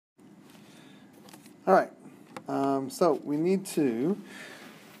All right, so we need to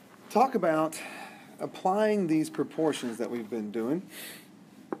talk about applying these proportions that we've been doing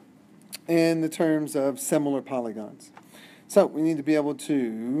in the terms of similar polygons. So we need to be able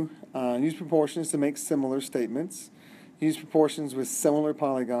to use proportions to make similar statements, use proportions with similar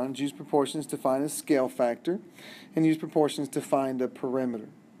polygons, use proportions to find a scale factor, and use proportions to find a perimeter.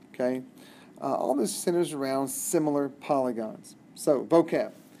 Okay, all this centers around similar polygons. So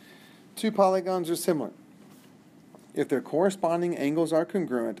vocab. Two polygons are similar if their corresponding angles are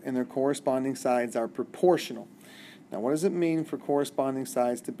congruent and their corresponding sides are proportional. Now, what does it mean for corresponding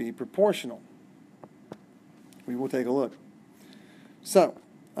sides to be proportional? We will take a look. So,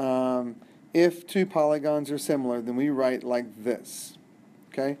 if two polygons are similar, then we write like this.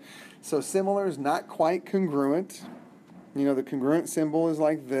 Okay? So similar is not quite congruent. You know, the congruent symbol is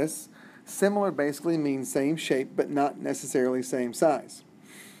like this. Similar basically means same shape, but not necessarily same size.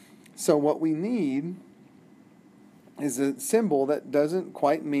 So what we need is a symbol that doesn't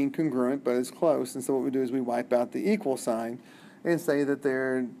quite mean congruent, but is close. And so what we do is we wipe out the equal sign and say that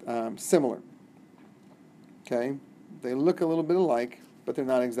they're similar. Okay? They look a little bit alike, but they're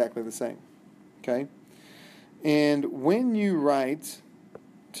not exactly the same. Okay? And when you write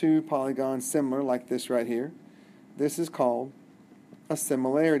two polygons similar, like this right here, this is called a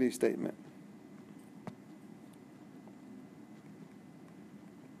similarity statement.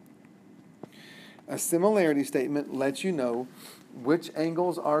 A similarity statement lets you know which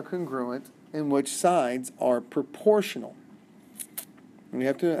angles are congruent and which sides are proportional. And we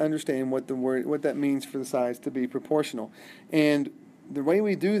have to understand what that means for the sides to be proportional. And the way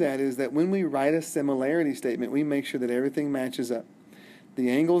we do that is that when we write a similarity statement, we make sure that everything matches up. The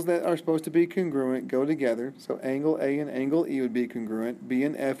angles that are supposed to be congruent go together. So angle A and angle E would be congruent, B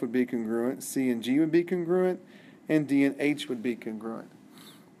and F would be congruent, C and G would be congruent, and D and H would be congruent.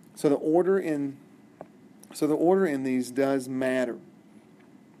 So the order in these does matter.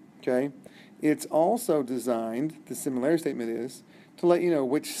 Okay? It's also designed, the similarity statement is, to let you know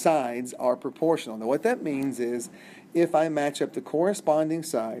which sides are proportional. Now what that means is if I match up the corresponding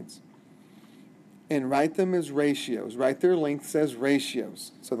sides and write them as ratios, write their lengths as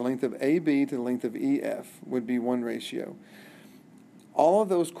ratios. So the length of AB to the length of EF would be one ratio. All of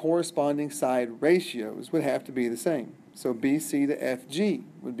those corresponding side ratios would have to be the same. So BC to FG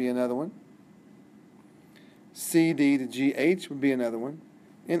would be another one. CD to GH would be another one.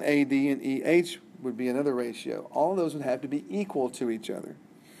 And AD and EH would be another ratio. All of those would have to be equal to each other,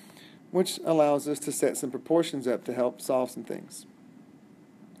 which allows us to set some proportions up to help solve some things.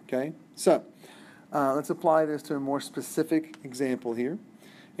 Okay? So, let's apply this to a more specific example here.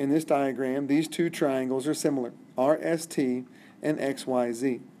 In this diagram, these two triangles are similar, RST and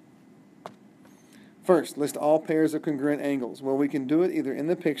XYZ. First, list all pairs of congruent angles. Well, we can do it either in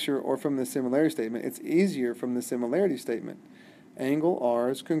the picture or from the similarity statement. It's easier from the similarity statement. Angle R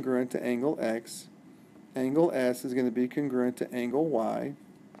is congruent to angle X. Angle S is going to be congruent to angle Y.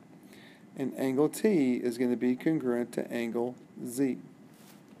 And angle T is going to be congruent to angle Z.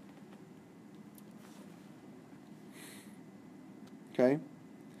 Okay?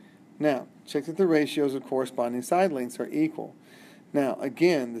 Now, check that the ratios of corresponding side lengths are equal. Now,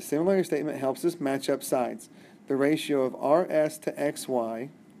 again, the similarity statement helps us match up sides. The ratio of RS to XY,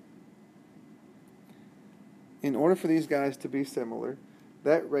 in order for these guys to be similar,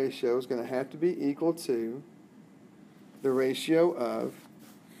 that ratio is going to have to be equal to the ratio of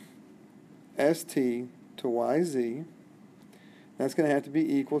ST to YZ. That's going to have to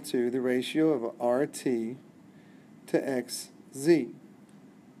be equal to the ratio of RT to XZ.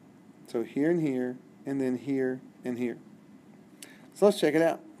 So here and here, and then here and here. So let's check it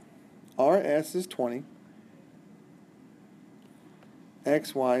out. RS is 20.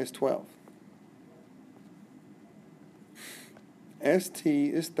 XY is 12. ST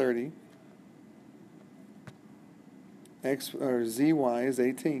is 30. ZY is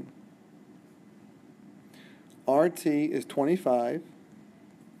 18. RT is 25.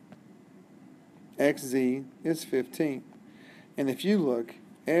 XZ is 15. And if you look,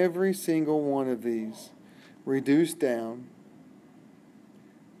 every single one of these reduced down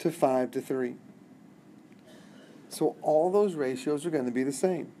to 5 to 3. So all those ratios are going to be the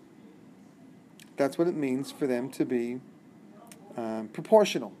same. That's what it means for them to be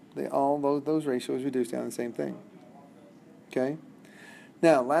proportional. All those ratios reduce down to the same thing. Okay?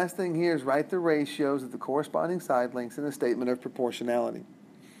 Now, last thing here is write the ratios of the corresponding side lengths in a statement of proportionality.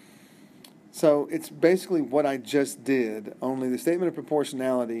 So it's basically what I just did, only the statement of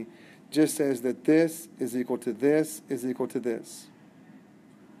proportionality just says that this is equal to this is equal to this.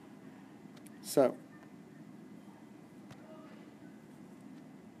 So,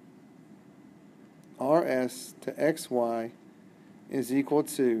 RS to XY is equal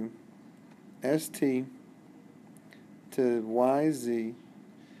to ST to YZ,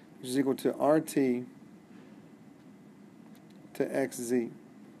 which is equal to RT to XZ.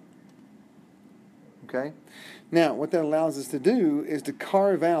 Okay? Now, what that allows us to do is to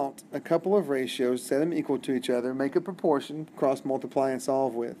carve out a couple of ratios, set them equal to each other, make a proportion, cross multiply and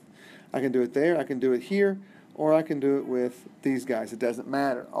solve with. I can do it there, I can do it here, or I can do it with these guys. It doesn't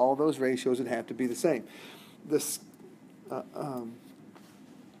matter. All those ratios would have to be the same.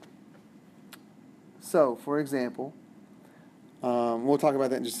 So, for example, we'll talk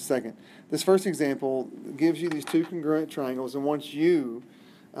about that in just a second. This first example gives you these two congruent triangles and wants you,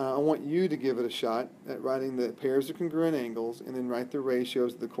 I want you to give it a shot at writing the pairs of congruent angles and then write the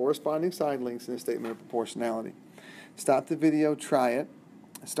ratios of the corresponding side lengths in a statement of proportionality. Stop the video, try it,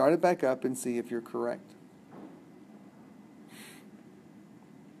 start it back up, and see if you're correct.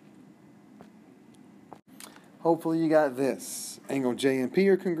 Hopefully you got this. Angle J and P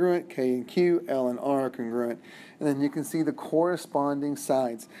are congruent, K and Q, L and R are congruent. And then you can see the corresponding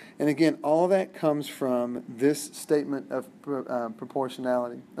sides. And again, all that comes from this statement of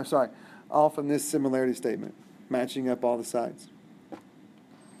proportionality. All from this similarity statement, matching up all the sides.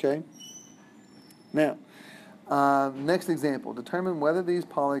 Okay? Now, next example. Determine whether these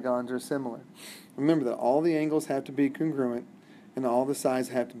polygons are similar. Remember that all the angles have to be congruent and all the sides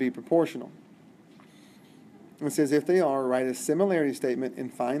have to be proportional. It says if they are, write a similarity statement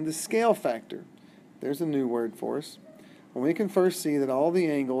and find the scale factor. There's a new word for us. Well, we can first see that all the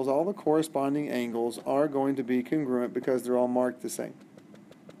angles, all the corresponding angles are going to be congruent because they're all marked the same.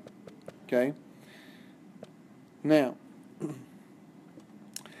 Okay? Now,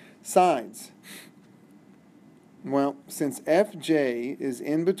 sides. Well, since FJ is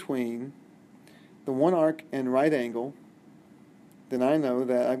in between the one arc and right angle, then I know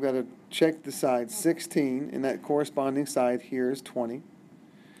that I've got to check the side 16, and that corresponding side here is 20,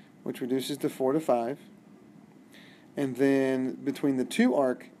 which reduces to 4 to 5. And then between the two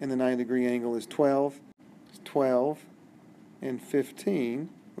arc and the 90-degree angle is 12, 12, and 15,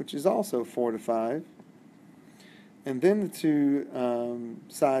 which is also 4 to 5. And then the two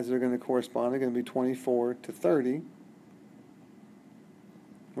sides that are going to correspond are going to be 24 to 30,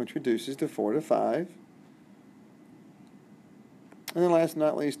 which reduces to 4 to 5. And then last but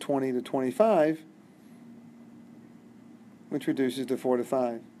not least, 20 to 25, which reduces to 4 to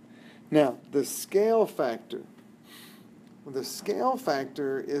 5. Now, the scale factor. The scale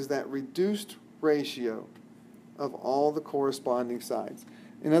factor is that reduced ratio of all the corresponding sides.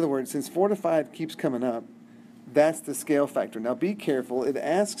 In other words, since 4 to 5 keeps coming up, that's the scale factor. Now, be careful. It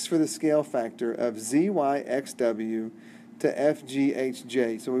asks for the scale factor of ZYXW to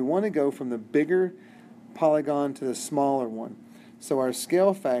FGHJ. So we want to go from the bigger polygon to the smaller one. So our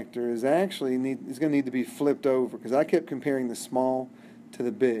scale factor is actually going to need to be flipped over because I kept comparing the small to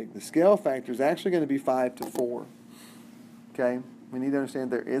the big. The scale factor is actually going to be 5 to 4. Okay? We need to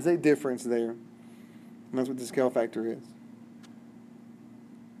understand there is a difference there. And that's what the scale factor is.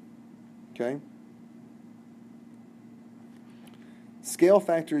 Okay? Scale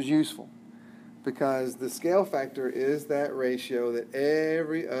factor is useful because the scale factor is that ratio that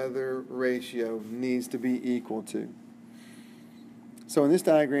every other ratio needs to be equal to. So in this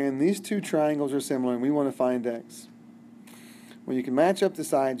diagram, these two triangles are similar, and we want to find x. Well, you can match up the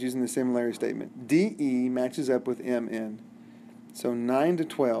sides using the similarity statement. DE matches up with MN. So 9 to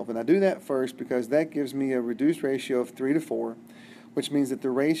 12. And I do that first because that gives me a reduced ratio of 3 to 4, which means that the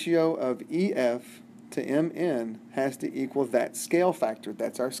ratio of EF to MN has to equal that scale factor.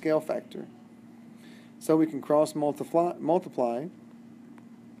 That's our scale factor. So we can cross multiply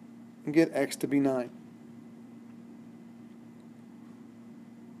and get x to be 9.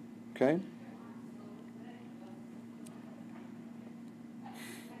 Okay?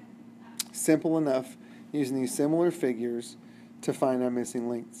 Simple enough using these similar figures to find our missing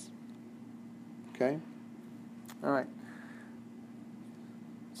lengths. Okay? All right.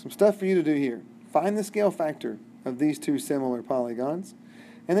 Some stuff for you to do here. Find the scale factor of these two similar polygons,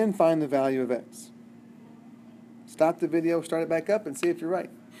 and then find the value of x. Stop the video, start it back up, and see if you're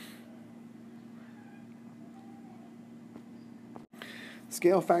right.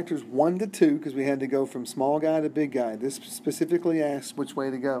 Scale factor is 1 to 2 because we had to go from small guy to big guy. This specifically asks which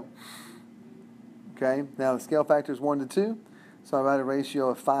way to go. Okay, now the scale factor is 1 to 2, so I write a ratio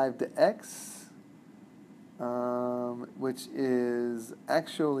of 5 to x, which is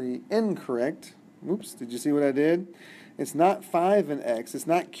actually incorrect. Oops, did you see what I did? It's not 5 in x, it's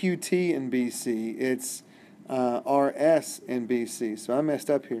not QT in BC, it's RS in BC. So I messed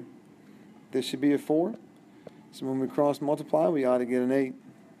up here. This should be a 4. So when we cross multiply, we ought to get an 8.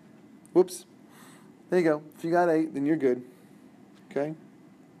 Whoops. There you go. If you got 8, then you're good. Okay?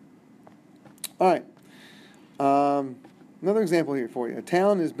 All right. Another example here for you. A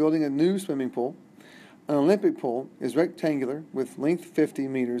town is building a new swimming pool. An Olympic pool is rectangular with length 50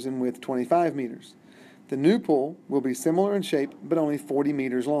 meters and width 25 meters. The new pool will be similar in shape, but only 40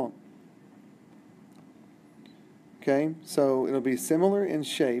 meters long. Okay, so it'll be similar in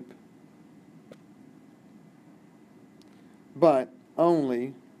shape, but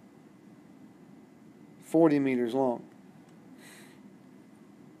only 40 meters long.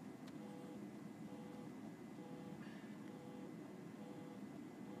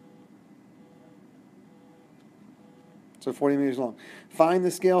 So 40 meters long. Find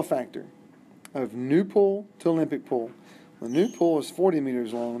the scale factor of new pool to Olympic pool. The new pool is 40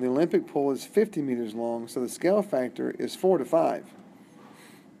 meters long. The Olympic pool is 50 meters long. So the scale factor is 4 to 5.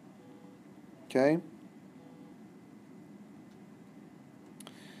 Okay?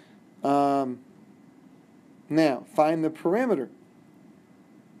 Now, find the perimeter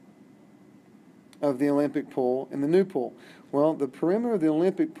of the Olympic pool and the new pool. Well, the perimeter of the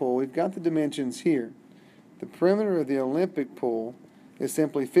Olympic pool, we've got the dimensions here. The perimeter of the Olympic pool is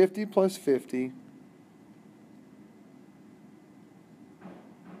simply 50 plus 50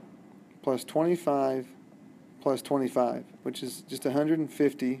 plus 25 plus 25, which is just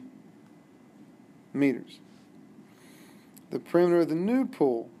 150 meters. The perimeter of the new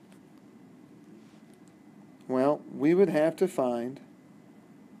pool, well, we would have to find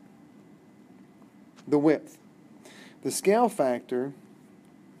the width. The scale factor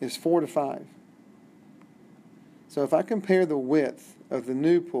is 4 to 5. So if I compare the width of the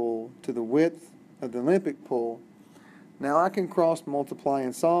new pool to the width of the Olympic pool, now I can cross multiply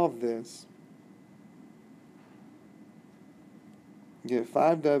and solve this. Get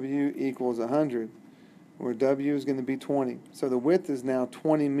 5W equals 100, where W is going to be 20. So the width is now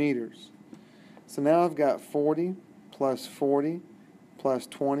 20 meters. So now I've got 40 plus 40 plus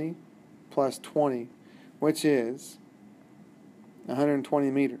 20 plus 20, which is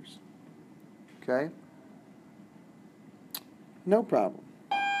 120 meters. Okay? No problem.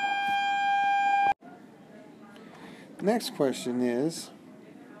 Next question is,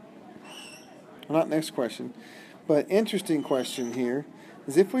 well, not next question, but interesting question here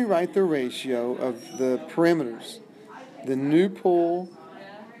is if we write the ratio of the perimeters, the new pool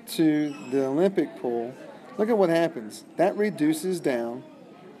to the Olympic pool, look at what happens. That reduces down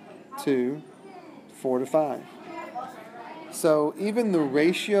to 4 to 5. So even the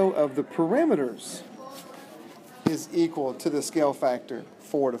ratio of the perimeters is equal to the scale factor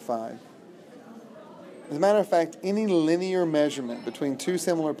 4 to 5. As a matter of fact, any linear measurement between two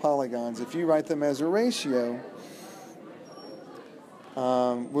similar polygons, if you write them as a ratio,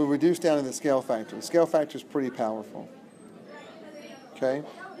 will reduce down to the scale factor. The scale factor is pretty powerful. Okay?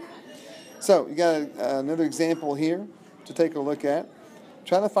 So, you got another example here to take a look at.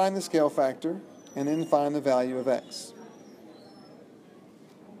 Try to find the scale factor and then find the value of x.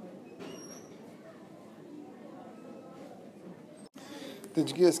 Did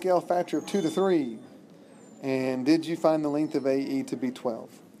you get a scale factor of 2 to 3? And did you find the length of AE to be 12?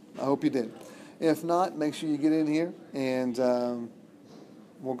 I hope you did. If not, make sure you get in here and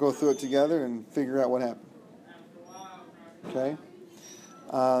we'll go through it together and figure out what happened. Okay?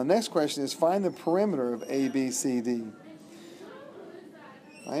 Next question is find the perimeter of ABCD.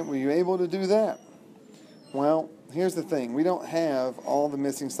 Right? Were you able to do that? Well, here's the thing. We don't have all the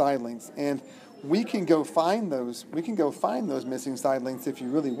missing side lengths, and we can go find those. We can go find those missing side lengths if you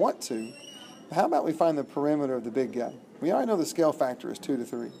really want to. But how about we find the perimeter of the big guy? We already know the scale factor is 2 to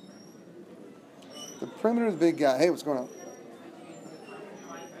 3. The perimeter of the big guy. Hey, what's going on?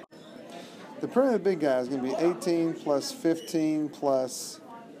 The perimeter of the big guy is going to be 18 plus 15 plus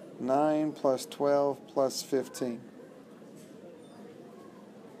 9 plus 12 plus 15.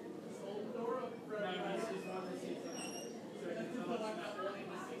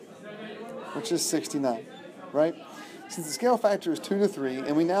 Which is 69, right? Since the scale factor is 2 to 3,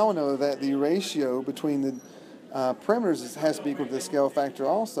 and we now know that the ratio between the perimeters has to be equal to the scale factor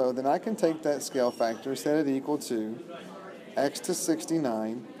also, then I can take that scale factor, set it equal to x to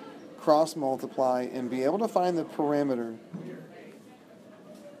 69, cross multiply, and be able to find the perimeter,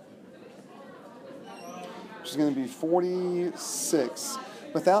 which is going to be 46,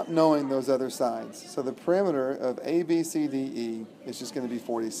 without knowing those other sides. So the perimeter of ABCDE is just going to be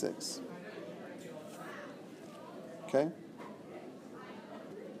 46. Okay?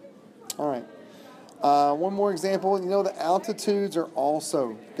 All right. One more example. You know, the altitudes are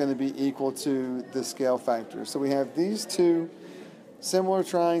also going to be equal to the scale factor. So we have these two similar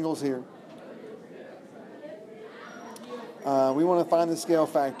triangles here. We want to find the scale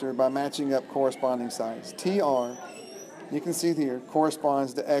factor by matching up corresponding sides. TR, you can see here,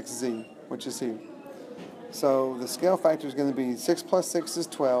 corresponds to XZ, which is here. So the scale factor is going to be 6 plus 6 is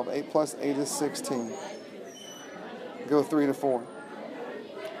 12, 8 plus 8 is 16. Go 3 to 4.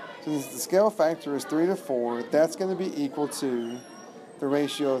 Since the scale factor is 3 to 4, that's going to be equal to the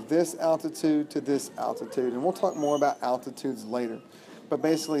ratio of this altitude to this altitude. And we'll talk more about altitudes later. But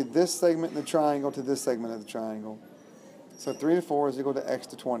basically, this segment in the triangle to this segment of the triangle. So 3 to 4 is equal to x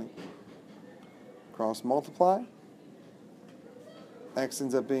to 20. Cross multiply. X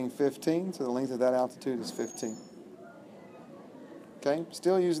ends up being 15, so the length of that altitude is 15. Okay,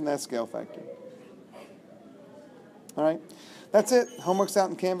 still using that scale factor. All right, that's it. Homework's out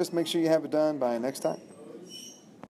in Canvas. Make sure you have it done by next time.